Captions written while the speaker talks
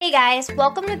Hey guys,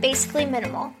 welcome to Basically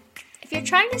Minimal. If you're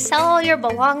trying to sell all your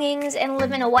belongings and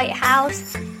live in a white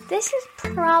house, this is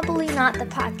probably not the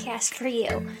podcast for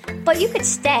you, but you could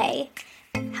stay.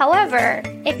 However,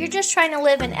 if you're just trying to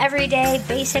live an everyday,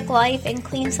 basic life and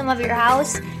clean some of your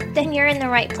house, then you're in the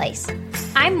right place.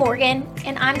 I'm Morgan,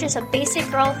 and I'm just a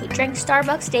basic girl who drinks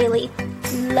Starbucks daily,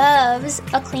 loves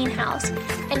a clean house,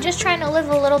 and just trying to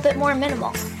live a little bit more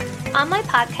minimal. On my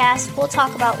podcast, we'll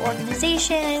talk about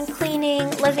organization, cleaning,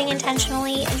 living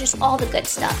intentionally, and just all the good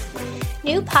stuff.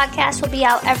 New podcasts will be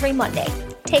out every Monday.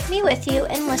 Take me with you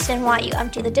and listen while you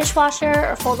empty the dishwasher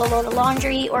or fold a load of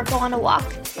laundry or go on a walk.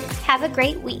 Have a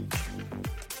great week.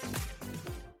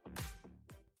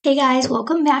 Hey guys,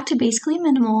 welcome back to Basically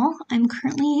Minimal. I'm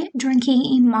currently drinking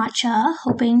a matcha,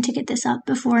 hoping to get this up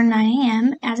before 9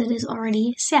 a.m. as it is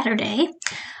already Saturday.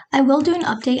 I will do an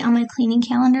update on my cleaning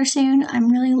calendar soon. I'm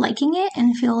really liking it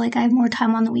and feel like I have more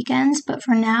time on the weekends, but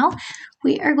for now,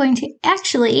 we are going to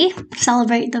actually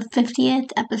celebrate the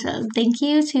 50th episode. Thank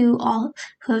you to all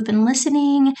who have been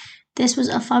listening. This was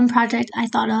a fun project I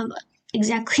thought of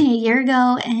exactly a year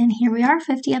ago, and here we are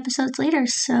 50 episodes later.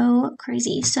 So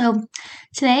crazy. So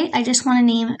today, I just want to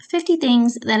name 50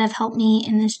 things that have helped me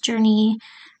in this journey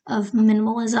of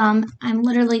minimalism. I'm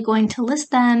literally going to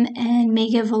list them and may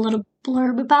give a little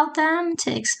blurb about them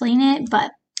to explain it,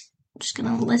 but I'm just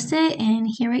going to list it, and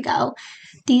here we go.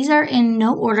 These are in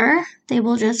no order. They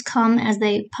will just come as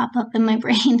they pop up in my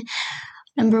brain.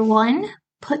 Number 1,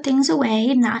 put things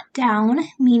away, not down,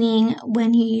 meaning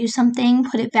when you use something,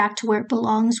 put it back to where it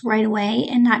belongs right away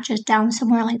and not just down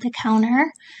somewhere like the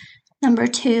counter. Number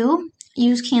 2,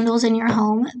 use candles in your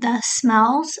home. The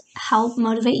smells help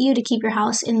motivate you to keep your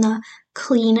house in the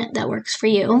clean that works for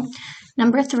you.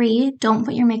 Number 3, don't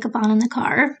put your makeup on in the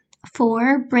car.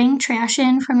 4, bring trash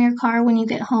in from your car when you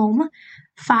get home.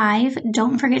 5,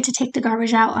 don't forget to take the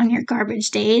garbage out on your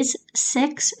garbage days.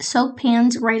 6, soak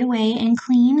pans right away and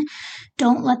clean.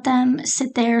 Don't let them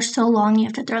sit there so long you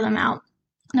have to throw them out.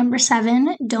 Number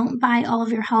 7, don't buy all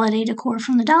of your holiday decor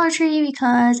from the Dollar Tree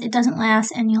because it doesn't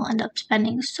last and you'll end up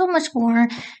spending so much more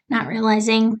not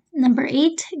realizing. Number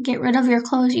 8, get rid of your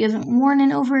clothes you haven't worn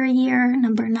in over a year.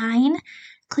 Number 9,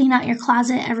 clean out your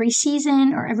closet every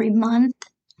season or every month.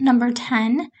 Number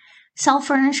 10, sell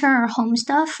furniture or home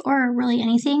stuff or really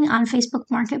anything on Facebook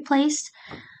Marketplace.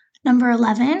 Number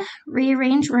 11,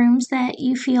 rearrange rooms that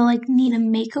you feel like need a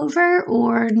makeover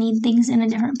or need things in a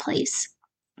different place.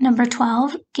 Number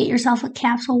 12, get yourself a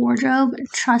capsule wardrobe.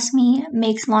 Trust me, it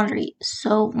makes laundry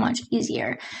so much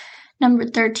easier. Number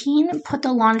 13, put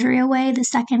the laundry away the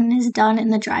second it is done in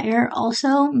the dryer.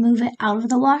 Also, move it out of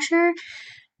the washer.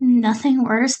 Nothing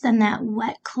worse than that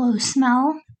wet clothes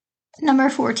smell. Number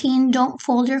 14, don't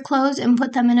fold your clothes and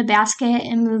put them in a basket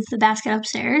and move the basket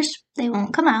upstairs. They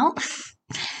won't come out.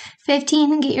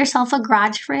 15, get yourself a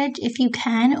garage fridge if you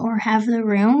can or have the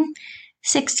room.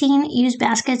 16, use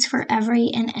baskets for every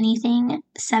and anything.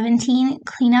 17,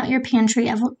 clean out your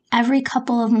pantry every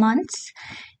couple of months.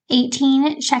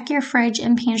 18, check your fridge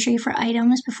and pantry for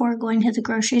items before going to the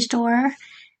grocery store.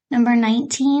 Number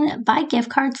 19, buy gift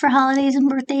cards for holidays and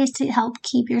birthdays to help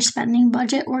keep your spending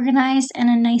budget organized and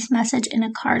a nice message in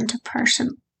a card to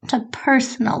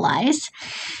personalize.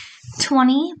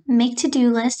 20, make to-do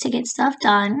lists to get stuff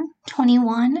done.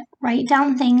 21, write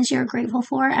down things you're grateful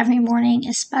for every morning,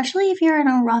 especially if you're in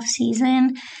a rough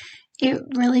season. It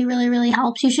really, really, really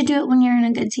helps. You should do it when you're in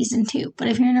a good season too. But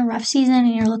if you're in a rough season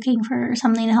and you're looking for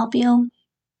something to help you,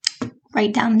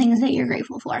 write down things that you're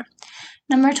grateful for.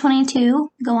 Number 22,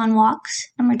 go on walks.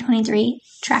 Number 23,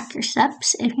 track your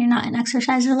steps. If you're not an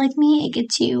exerciser like me, it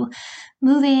gets you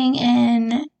moving,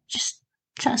 and just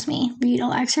trust me, if you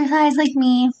don't exercise like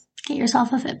me, get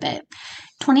yourself a Fitbit.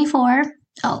 24,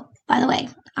 oh, by the way,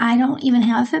 I don't even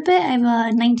have a Fitbit. I have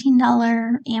a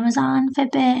 $19 Amazon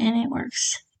Fitbit, and it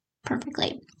works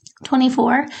perfectly.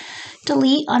 24,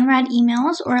 delete unread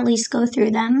emails or at least go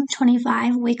through them.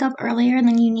 25, wake up earlier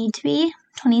than you need to be.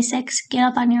 26, get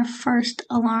up on your first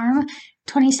alarm.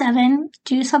 27,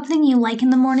 do something you like in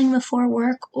the morning before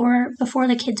work or before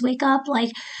the kids wake up,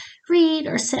 like read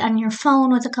or sit on your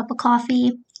phone with a cup of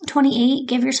coffee. 28,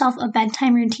 give yourself a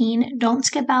bedtime routine. Don't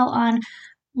skip out on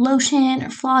lotion or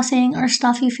flossing or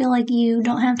stuff you feel like you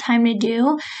don't have time to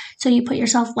do. So you put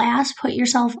yourself last, put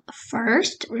yourself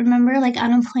first. Remember, like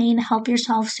on a plane, help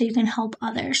yourself so you can help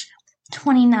others.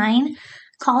 29,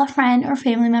 call a friend or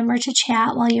family member to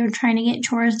chat while you're trying to get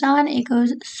chores done. It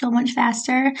goes so much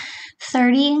faster.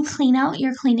 30, clean out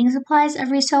your cleaning supplies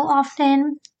every so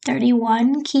often.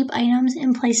 31, keep items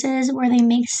in places where they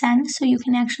make sense so you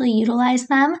can actually utilize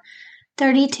them.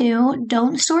 32,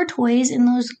 don't store toys in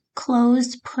those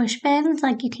closed push bins,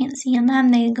 like you can't see in them.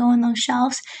 They go in those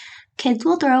shelves. Kids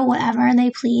will throw whatever they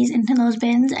please into those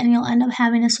bins, and you'll end up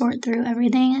having to sort through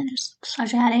everything. It's just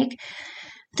such a headache.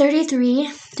 33,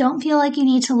 don't feel like you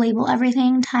need to label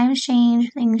everything. Times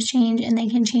change, things change, and they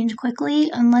can change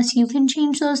quickly. Unless you can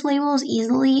change those labels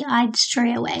easily, I'd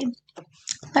stray away.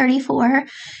 34,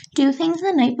 do things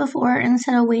the night before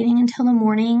instead of waiting until the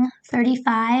morning.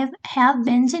 35, have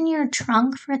bins in your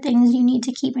trunk for things you need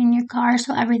to keep in your car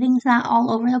so everything's not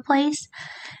all over the place.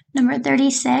 Number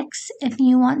 36, if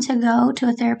you want to go to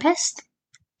a therapist,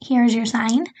 here's your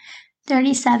sign.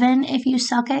 37, if you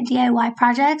suck at DIY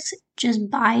projects, just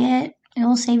buy it. It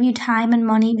will save you time and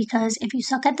money, because if you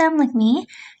suck at them like me,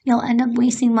 you'll end up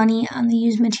wasting money on the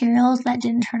used materials that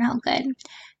didn't turn out good.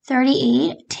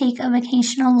 38, take a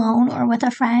vacation alone or with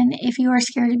a friend if you are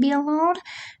scared to be alone,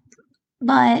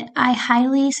 but I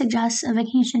highly suggest a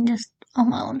vacation just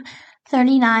alone.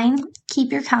 39,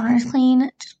 keep your counters clean.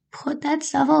 Just put that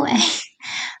stuff away.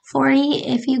 40,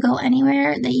 if you go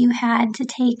anywhere that you had to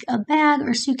take a bag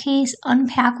or suitcase,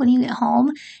 unpack when you get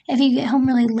home. If you get home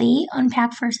really late,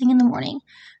 unpack first thing in the morning.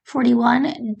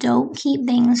 41, don't keep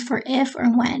things for if or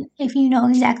when. If you know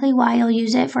exactly why you'll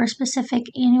use it for a specific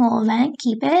annual event,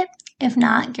 keep it. If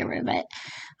not, get rid of it.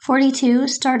 42,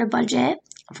 start a budget.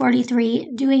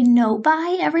 43, do a no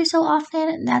buy every so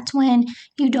often. That's when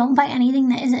you don't buy anything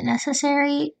that isn't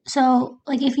necessary. So,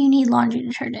 like if you need laundry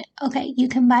detergent, okay, you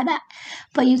can buy that.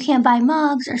 But you can't buy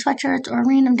mugs or sweatshirts or a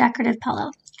random decorative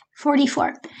pillow.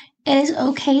 44, it is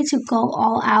okay to go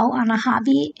all out on a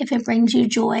hobby if it brings you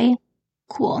joy.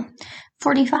 Cool.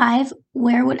 45,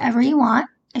 wear whatever you want.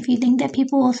 If you think that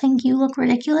people will think you look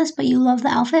ridiculous but you love the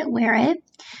outfit, wear it.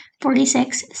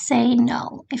 46, say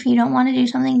no. If you don't want to do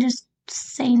something, just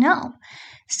say no.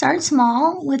 Start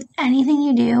small with anything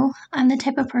you do. I'm the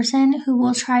type of person who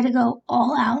will try to go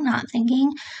all out, not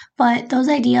thinking, but those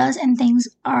ideas and things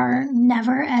are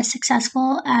never as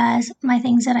successful as my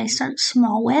things that I start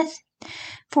small with.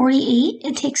 48,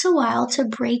 it takes a while to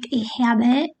break a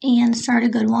habit and start a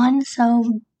good one,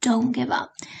 so don't give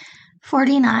up.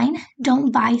 49,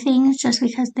 don't buy things just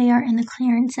because they are in the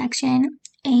clearance section.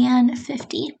 And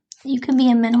 50, you can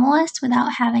be a minimalist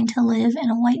without having to live in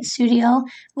a white studio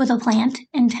with a plant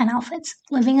and 10 outfits.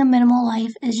 Living a minimal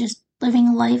life is just living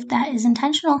a life that is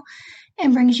intentional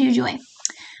and brings you joy.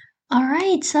 All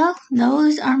right, so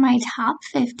those are my top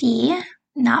 50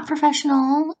 not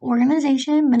professional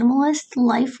organization, minimalist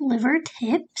life liver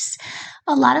tips.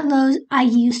 A lot of those I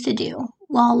used to do.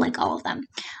 Well, like all of them.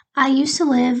 I used to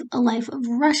live a life of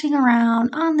rushing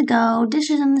around, on the go,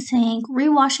 dishes in the sink,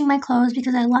 rewashing my clothes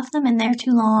because I left them in there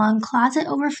too long, closet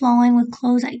overflowing with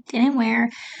clothes I didn't wear.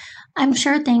 I'm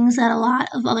sure things that a lot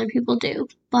of other people do,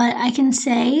 but I can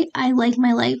say I like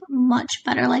my life much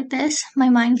better like this. My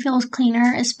mind feels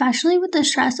cleaner, especially with the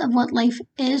stress of what life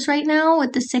is right now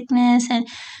with the sickness and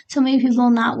so many people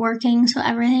not working, so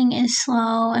everything is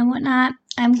slow and whatnot.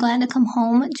 I'm glad to come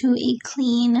home to a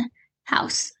clean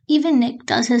house. Even Nick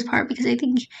does his part because I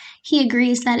think he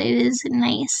agrees that it is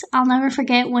nice. I'll never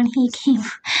forget when he came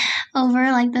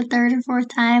over like the third or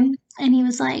fourth time and he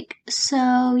was like,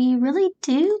 so you really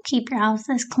do keep your house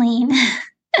this clean?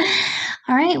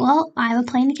 All right, well, I have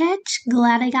a plane to catch.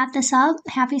 Glad I got this up.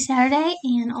 Happy Saturday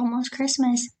and almost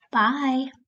Christmas. Bye.